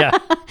 Yeah.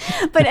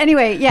 But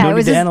anyway, yeah, No it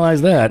was need to just,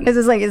 analyze that. it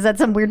was like, is that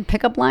some weird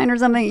pickup line or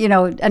something?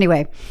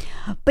 Anyway.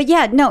 But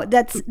yeah, no,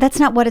 that's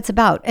not what it's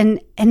about.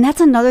 And that's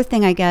another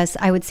thing, I guess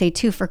I would say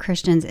too for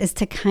Christians, is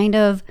to kind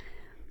of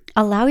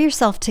allow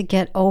yourself to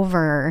get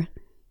over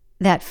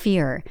that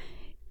fear.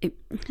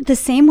 The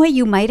same way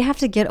you might have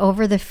to get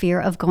over the fear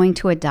of going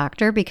to a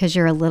doctor because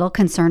you're a little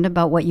concerned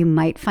about what you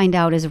might find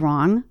out is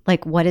wrong.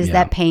 Like, what is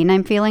that pain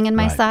I'm feeling in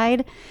my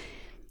side?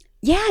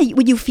 Yeah,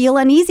 you feel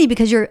uneasy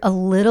because you're a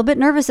little bit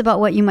nervous about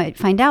what you might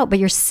find out, but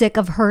you're sick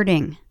of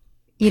hurting.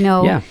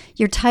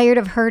 You're tired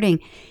of hurting.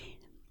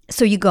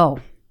 So you go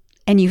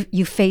and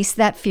you face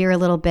that fear a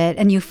little bit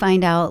and you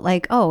find out,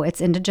 like, oh, it's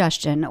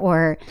indigestion,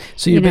 or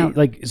so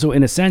so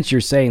in a sense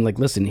you're saying, like,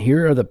 listen,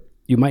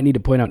 you might need to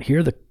point out, here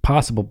are the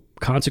possible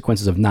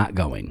consequences of not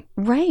going.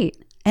 Right.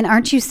 And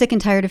aren't you sick and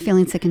tired of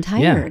feeling sick and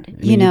tired?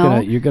 Yeah.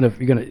 You're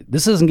gonna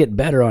this doesn't get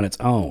better on its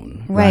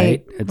own.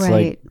 Right. It's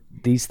like,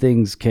 these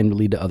things can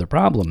lead to other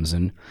problems,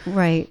 and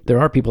there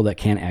are people that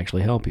can't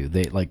actually help you.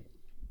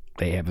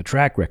 They have a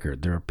track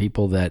record. There are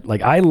people that,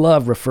 like, I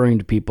love referring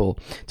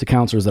to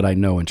counselors that I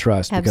know and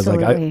trust, because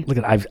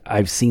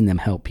I've seen them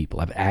help people.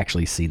 I've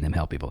actually seen them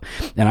help people.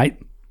 And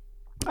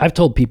I've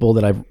told people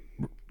that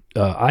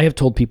I have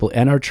told people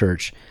in our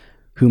church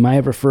whom I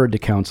have referred to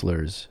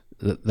counselors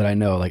that I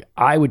know, like,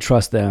 I would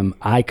trust them.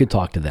 I could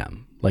talk to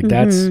them. Like,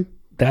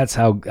 that's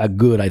how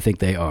good I think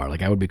they are.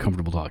 Like, I would be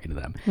comfortable talking to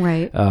them.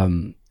 Right.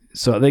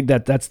 So I think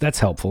that's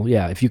helpful.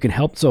 Yeah. If you can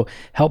help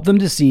them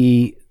to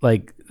see,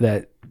 like,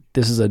 that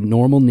this is a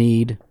normal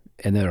need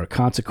and there are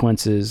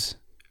consequences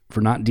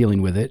for not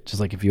dealing with it. Just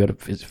like if you had a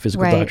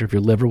physical doctor, if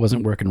your liver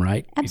wasn't working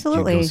right,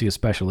 absolutely, you go see a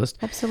specialist.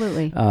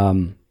 Absolutely.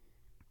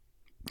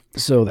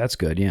 So that's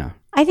good. Yeah.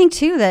 I think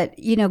too that,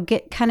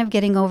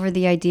 getting over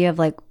the idea of,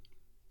 like,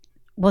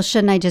 well,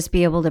 shouldn't I just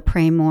be able to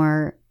pray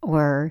more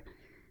or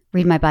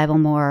read my Bible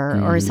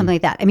more or something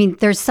like that? I mean,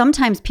 there's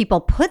sometimes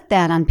people put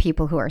that on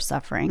people who are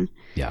suffering.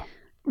 Yeah.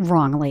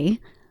 Wrongly,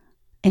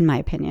 in my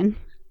opinion.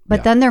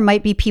 But then there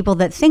might be people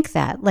that think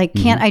that, like,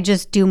 can't I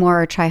just do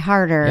more or try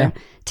harder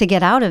to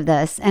get out of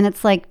this? And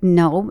it's like,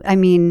 no. I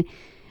mean,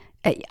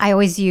 I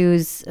always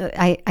use,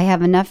 I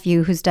have a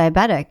nephew who's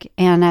diabetic,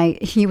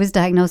 and he was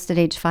diagnosed at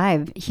age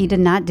 5. He did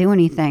not do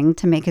anything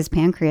to make his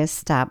pancreas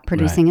stop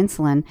producing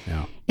insulin.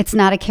 Yeah. It's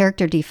not a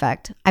character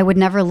defect. I would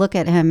never look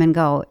at him and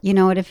go, you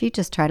know what, if you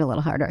just tried a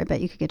little harder, I bet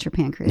you could get your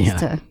pancreas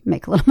to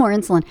make a little more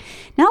insulin.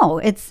 No,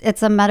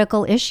 it's a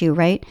medical issue,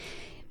 right?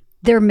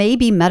 There may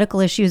be medical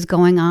issues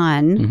going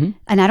on,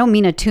 and I don't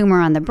mean a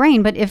tumor on the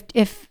brain, but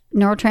if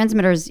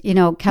neurotransmitters,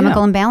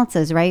 chemical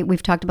imbalances, right?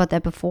 We've talked about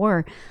that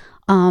before.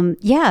 And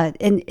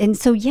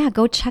so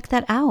go check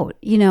that out.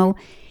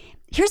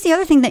 Here's the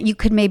other thing that you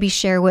could maybe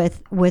share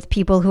with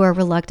people who are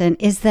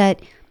reluctant is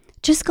that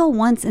just go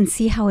once and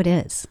see how it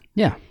is.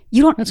 Yeah.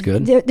 You don't. That's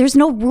good. There's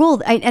no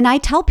rule, and I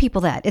tell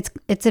people that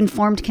it's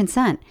informed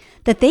consent,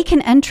 that they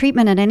can end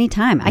treatment at any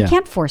time. I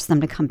can't force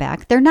them to come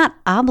back. They're not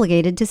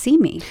obligated to see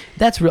me.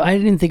 That's real. I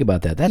didn't think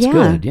about that. That's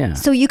good. Yeah.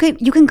 So you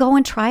can go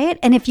and try it,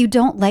 and if you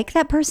don't like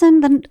that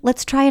person, then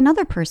let's try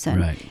another person.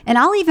 Right. And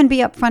I'll even be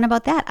upfront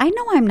about that. I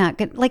know I'm not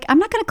good. Like, I'm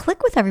not going to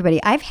click with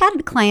everybody. I've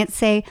had clients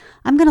say,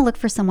 I'm going to look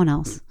for someone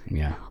else.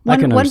 Yeah.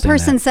 One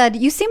person said,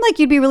 you seem like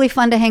you'd be really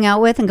fun to hang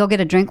out with and go get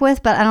a drink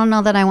with, but I don't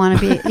know that I want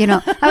to be,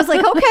 I was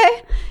like,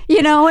 okay,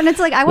 and it's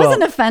like, I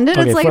wasn't offended.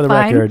 Okay, it's like,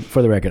 fine.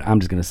 For the record, I'm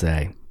just going to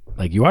say,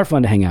 like, you are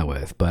fun to hang out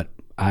with, but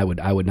I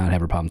would not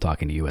have a problem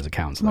talking to you as a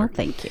counselor. Well,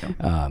 thank you.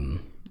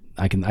 I'm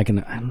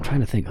trying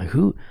to think, like,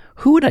 who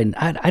would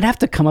I'd have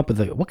to come up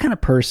with, what kind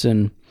of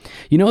person,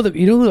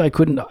 I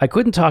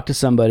couldn't talk to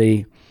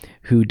somebody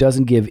who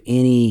doesn't give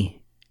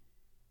any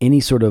any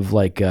sort of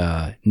like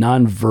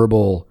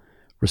nonverbal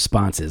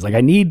responses. Like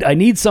I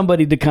need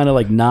somebody to kind of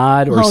like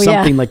nod or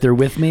something like they're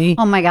with me.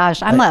 Oh my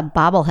gosh, I'm a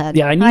bobblehead.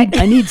 Yeah,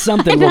 I need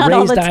something, a little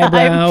raised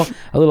eyebrow,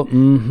 a little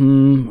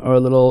or a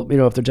little,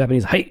 if they're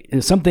Japanese, hey,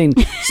 something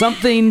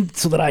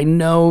so that I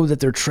know that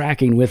they're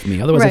tracking with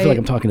me. Otherwise I feel like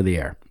I'm talking to the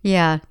air.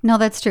 Yeah, no,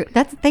 that's true.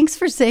 Thanks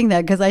for saying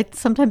that, because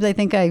sometimes I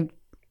think I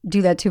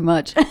do that too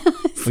much.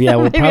 So yeah,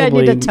 well, maybe probably I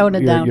need to tone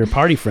it down. Your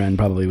party friend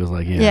probably was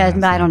like, yeah,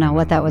 I don't know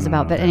what that was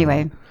about, but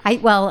anyway,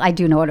 I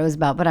do know what it was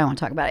about, but I won't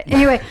talk about it.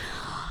 Anyway,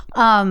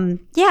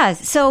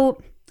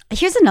 so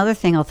here's another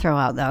thing I'll throw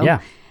out though.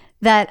 Yeah.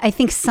 That I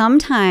think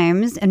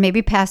sometimes, and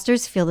maybe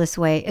pastors feel this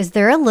way, is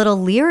they're a little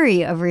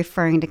leery of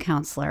referring to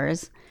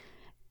counselors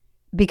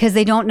because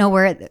they don't know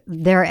where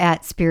they're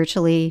at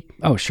spiritually.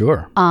 Oh,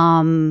 sure.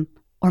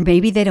 Or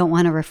maybe they don't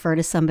want to refer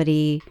to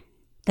somebody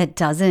that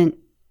doesn't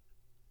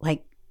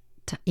like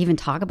to even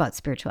talk about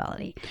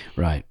spirituality.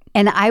 Right.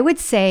 And I would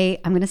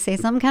say, I'm going to say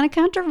something kind of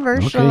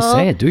controversial. Okay,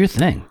 say it. Do your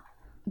thing.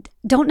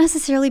 Don't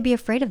necessarily be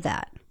afraid of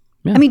that.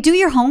 Yeah. I mean, do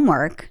your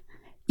homework.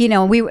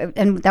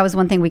 And that was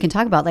one thing we can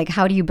talk about, like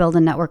how do you build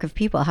a network of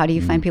people? How do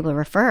you find people to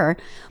refer?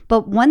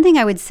 But one thing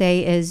I would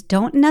say is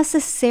don't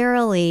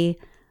necessarily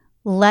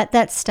let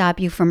that stop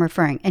you from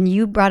referring. And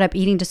you brought up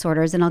eating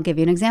disorders, and I'll give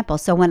you an example.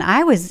 So when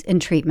I was in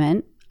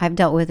treatment, I've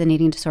dealt with an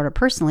eating disorder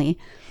personally.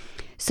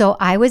 So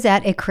I was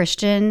at a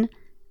Christian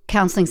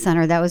counseling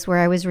center. That was where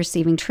I was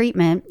receiving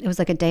treatment. It was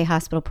like a day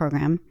hospital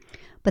program,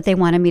 but they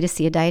wanted me to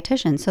see a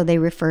dietitian. So they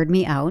referred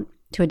me out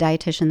to a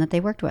dietitian that they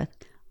worked with.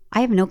 I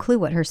have no clue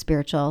what her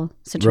spiritual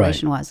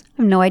situation was.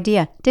 I have no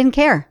idea. Didn't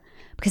care,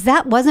 because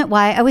that wasn't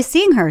why I was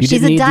seeing her.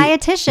 She's a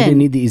dietitian. You didn't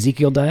need the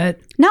Ezekiel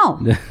diet? No.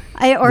 The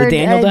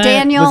Daniel diet?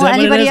 Daniel,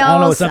 anybody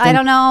else? I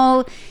don't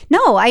know.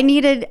 No, I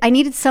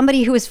needed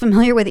somebody who was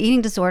familiar with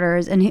eating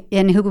disorders and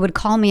who would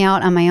call me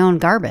out on my own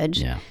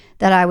garbage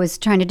that I was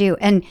trying to do.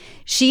 And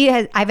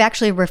I've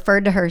actually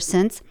referred to her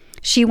since.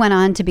 She went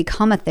on to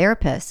become a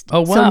therapist.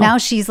 Oh, wow. So now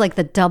she's like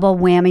the double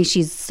whammy.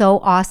 She's so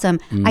awesome.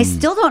 I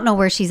still don't know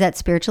where she's at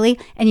spiritually.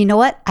 And you know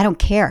what? I don't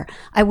care.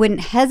 I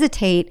wouldn't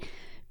hesitate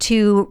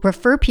to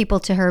refer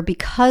people to her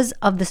because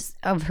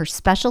of her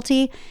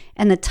specialty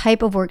and the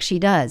type of work she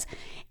does.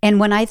 And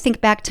when I think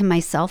back to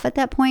myself at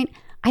that point,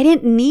 I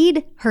didn't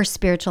need her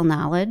spiritual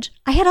knowledge.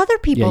 I had other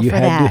people for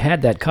that. You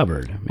had that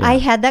covered. Yeah. I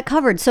had that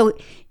covered. So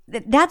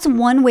that's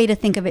one way to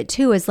think of it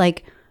too, is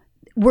like,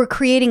 we're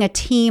creating a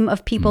team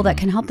of people that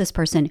can help this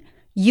person.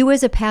 You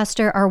as a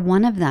pastor are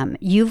one of them.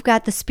 You've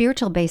got the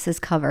spiritual basis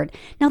covered.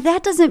 Now,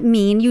 that doesn't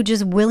mean you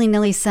just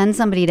willy-nilly send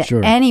somebody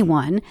to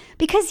anyone,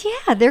 because,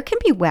 there can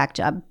be whack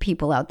job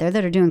people out there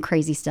that are doing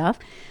crazy stuff.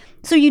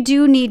 So you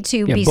do need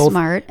to be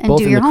smart and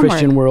do your homework. Both in the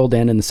Christian world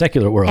and in the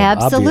secular world.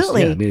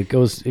 Absolutely. Yeah, I mean, it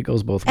goes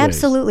both ways.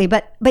 Absolutely.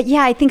 But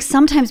yeah, I think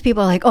sometimes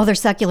people are like, oh, they're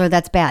secular,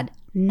 that's bad.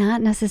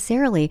 Not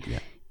necessarily. Yeah.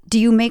 Do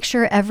you make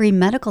sure every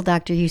medical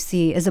doctor you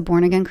see is a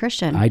born-again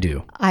Christian? I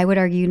do. I would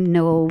argue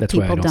no, That's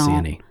people why I don't see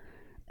any.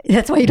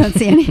 That's why you don't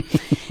see any.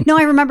 No,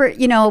 I remember,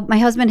 my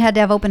husband had to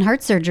have open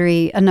heart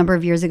surgery a number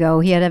of years ago.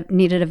 He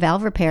needed a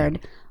valve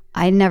repaired.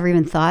 I never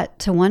even thought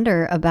to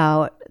wonder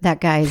about that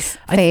guy's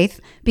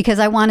faith because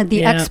I wanted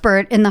the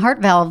expert in the heart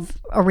valve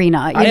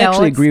arena. I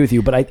actually agree with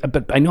you,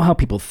 but I know how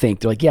people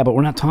think. They're like, yeah, but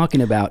we're not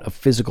talking about a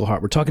physical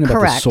heart. We're talking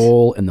about the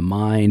soul and the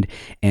mind,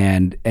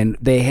 and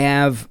they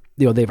have...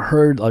 they've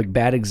heard like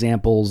bad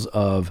examples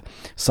of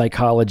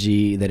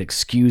psychology that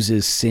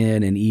excuses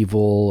sin and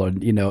evil,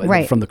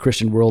 or, from the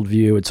Christian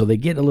worldview. And so they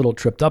get a little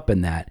tripped up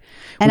in that.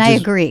 And I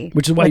agree.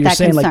 Which is why you're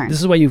saying like,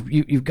 this is why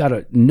you've got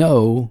to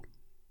know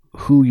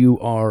who you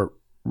are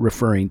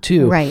referring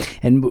to. Right.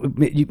 And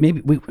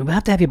maybe we'll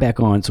have to have you back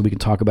on so we can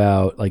talk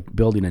about like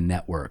building a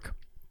network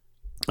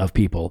of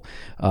people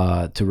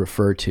to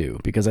refer to,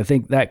 because I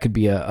think that could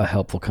be a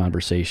helpful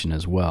conversation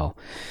as well.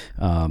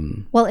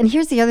 Well, and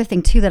here's the other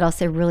thing too that I'll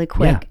say really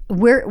quick. Yeah.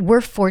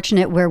 We're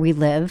fortunate where we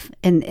live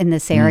in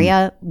this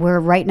area. We're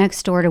right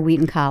next door to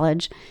Wheaton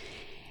College.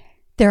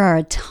 There are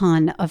a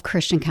ton of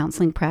Christian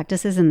counseling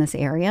practices in this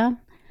area.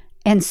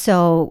 And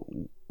so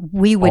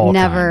we would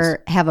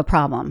never have a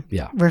problem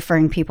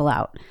referring people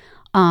out.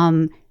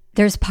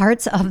 There's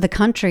parts of the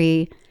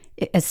country,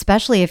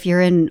 especially if you're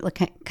in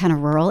kind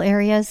of rural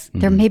areas,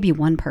 there may be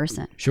one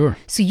person. Sure.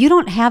 So you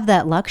don't have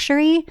that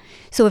luxury.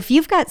 So if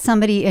you've got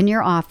somebody in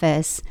your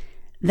office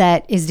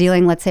that is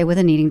dealing, let's say, with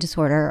an eating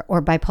disorder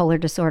or bipolar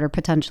disorder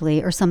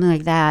potentially, or something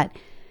like that,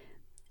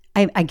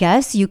 I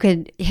guess you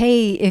could,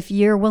 hey, if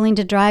you're willing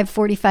to drive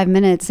 45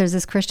 minutes, there's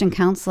this Christian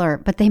counselor,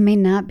 but they may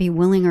not be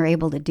willing or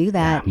able to do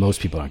that. Yeah, most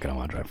people aren't going to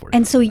want to drive 45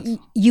 minutes. And so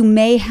you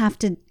may have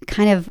to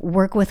kind of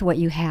work with what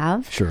you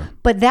have. Sure.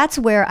 But that's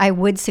where I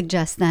would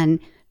suggest then,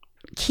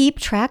 keep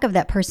track of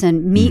that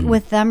person, meet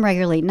with them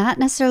regularly, not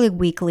necessarily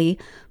weekly,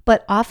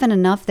 but often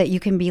enough that you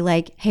can be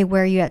like, hey,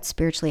 where are you at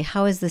spiritually?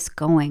 How is this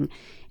going?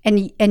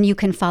 And you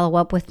can follow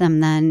up with them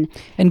then.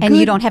 And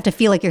you don't have to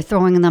feel like you're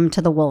throwing them to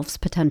the wolves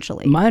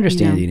potentially. My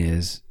understanding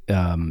is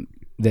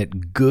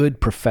that good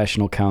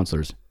professional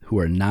counselors who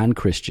are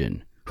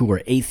non-Christian who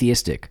are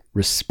atheistic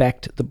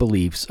respect the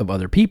beliefs of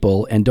other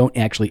people and don't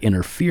actually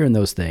interfere in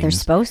those things. They're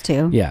supposed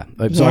to. Yeah.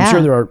 So I'm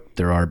sure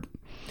there are,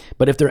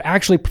 but if they're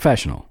actually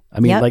professional, I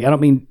mean, Yep. like, I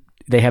don't mean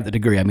they have the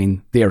degree. I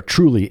mean, they are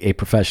truly a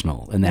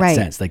professional in that Right.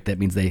 sense. Like, that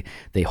means they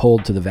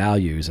hold to the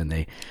values and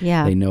they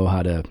know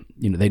how to,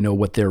 they know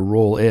what their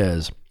role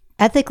is.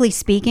 Ethically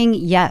speaking,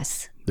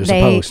 yes. They're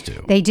supposed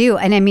to. They do.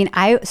 And I mean,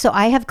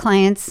 I have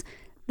clients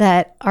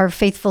that are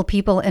faithful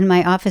people in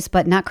my office,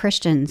 but not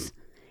Christians.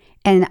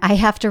 And I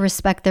have to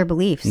respect their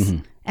beliefs.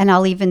 Mm-hmm. And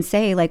I'll even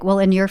say, like, well,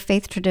 in your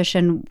faith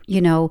tradition,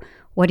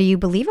 what do you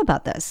believe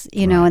about this?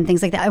 And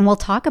things like that. And we'll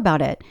talk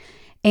about it.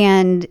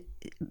 And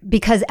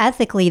because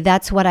ethically,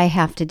 that's what I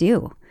have to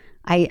do.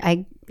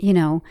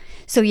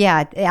 So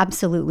yeah,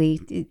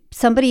 absolutely.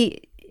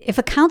 If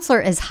a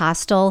counselor is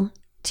hostile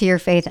to your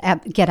faith,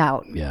 get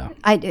out. Yeah.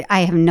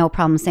 I have no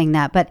problem saying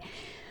that.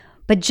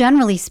 But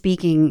generally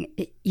speaking,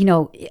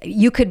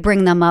 you could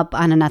bring them up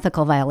on an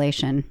ethical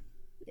violation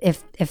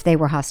if they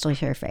were hostile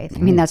to your faith. I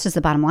mean, that's just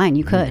the bottom line.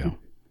 You could,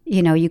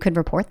 you could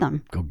report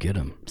them. Go get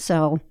them.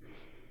 So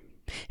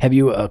Have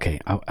you, okay,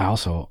 we're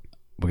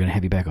going to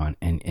have you back on,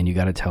 and you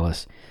got to tell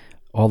us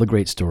all the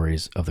great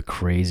stories of the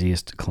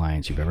craziest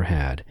clients you've ever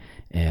had.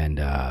 And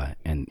that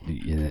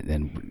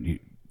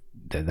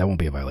won't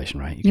be a violation,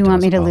 right? You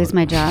want me to lose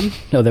my job?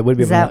 No, that would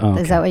be Is that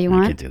what you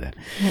want? I can't do that.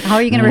 How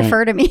are you going to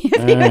refer to me if you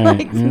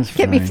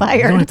get me fired?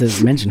 You don't have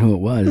to mention who it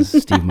was,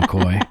 Steve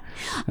McCoy.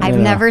 I've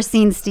never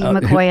seen Steve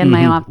McCoy in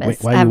my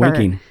office. Why are you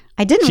winking?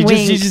 I didn't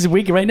wink. She's just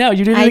winking right now.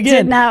 You did it I again.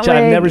 did not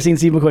I've wink. never seen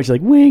Steve McCoy. She's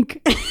like,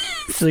 wink.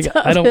 She's like,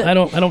 I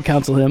don't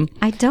counsel him.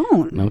 I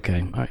don't.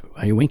 Okay. All right.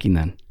 Are you winking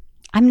then?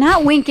 I'm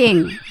not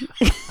winking.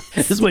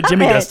 This is what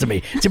Jimmy does to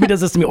me. Jimmy does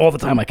this to me all the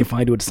time. I can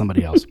find do it to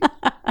somebody else.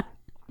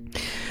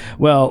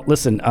 Well,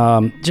 listen,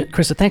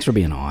 Krista, thanks for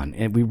being on.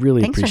 And we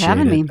really Thanks for appreciate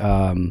having it.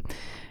 me.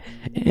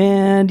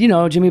 And,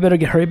 Jimmy better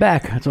hurry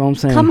back. That's all I'm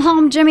saying. Come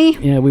home, Jimmy.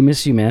 Yeah, we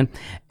miss you, man.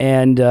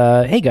 And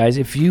hey, guys,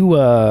 if you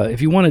want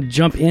to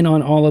jump in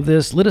on all of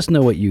this, let us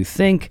know what you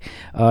think.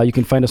 You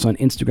can find us on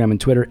Instagram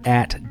and Twitter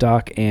at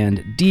Doc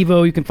and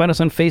Devo. You can find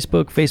us on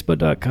Facebook,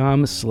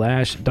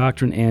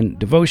 facebook.com/Doctrine and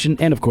Devotion.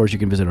 And of course, you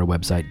can visit our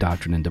website,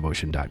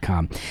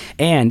 doctrineanddevotion.com.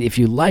 And if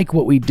you like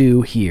what we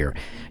do here,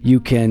 you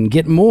can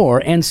get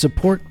more and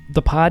support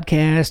the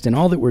podcast and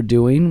all that we're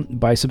doing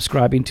by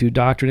subscribing to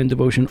Doctrine and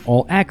Devotion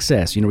All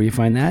Access. You know where you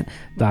find that?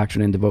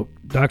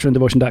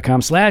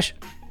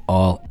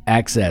 doctrineanddevotion.com/all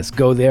access.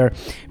 Go there,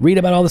 read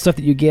about all the stuff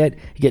that you get.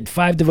 You get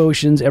 5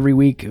 devotions every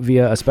week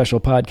via a special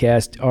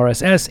podcast,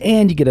 RSS,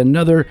 and you get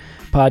another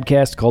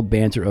podcast called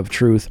Banter of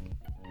Truth.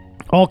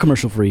 All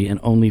commercial free and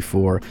only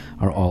for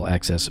our All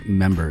Access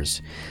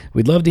members.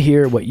 We'd love to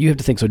hear what you have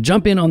to think. So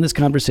jump in on this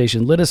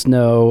conversation. Let us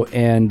know.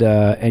 And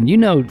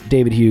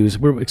David Hughes,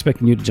 we're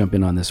expecting you to jump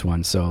in on this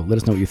one. So let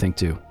us know what you think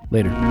too.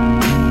 Later.